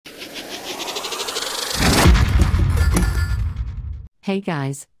Hey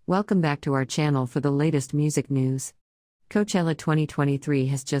guys, welcome back to our channel for the latest music news. Coachella 2023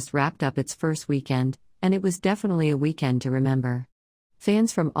 has just wrapped up its first weekend, and it was definitely a weekend to remember.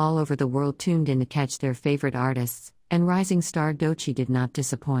 Fans from all over the world tuned in to catch their favorite artists, and rising star Doechii did not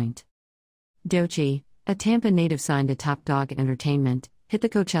disappoint. Doechii, a Tampa native signed to top Dawg Entertainment, hit the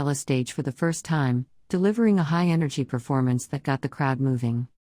Coachella stage for the first time, delivering a high-energy performance that got the crowd moving.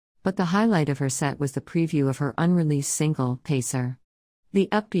 But the highlight of her set was the preview of her unreleased single, Pacer. The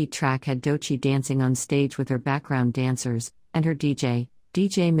upbeat track had Doechii dancing on stage with her background dancers, and her DJ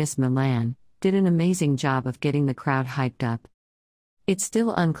Miss Milan, did an amazing job of getting the crowd hyped up. It's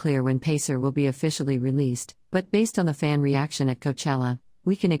still unclear when Pacer will be officially released, but based on the fan reaction at Coachella,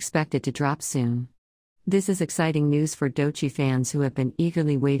 we can expect it to drop soon. This is exciting news for Doechii fans who have been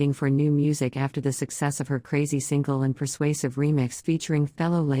eagerly waiting for new music after the success of her crazy single and persuasive remix featuring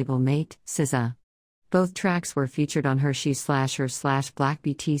fellow label mate, SZA. Both tracks were featured on her She/Her/Black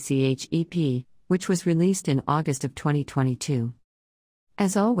BTCH EP, which was released in August of 2022.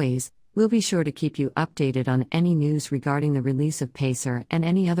 As always, we'll be sure to keep you updated on any news regarding the release of Pacer and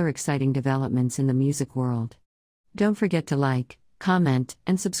any other exciting developments in the music world. Don't forget to like, comment,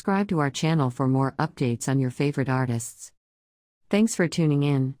 and subscribe to our channel for more updates on your favorite artists. Thanks for tuning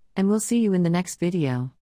in, and we'll see you in the next video.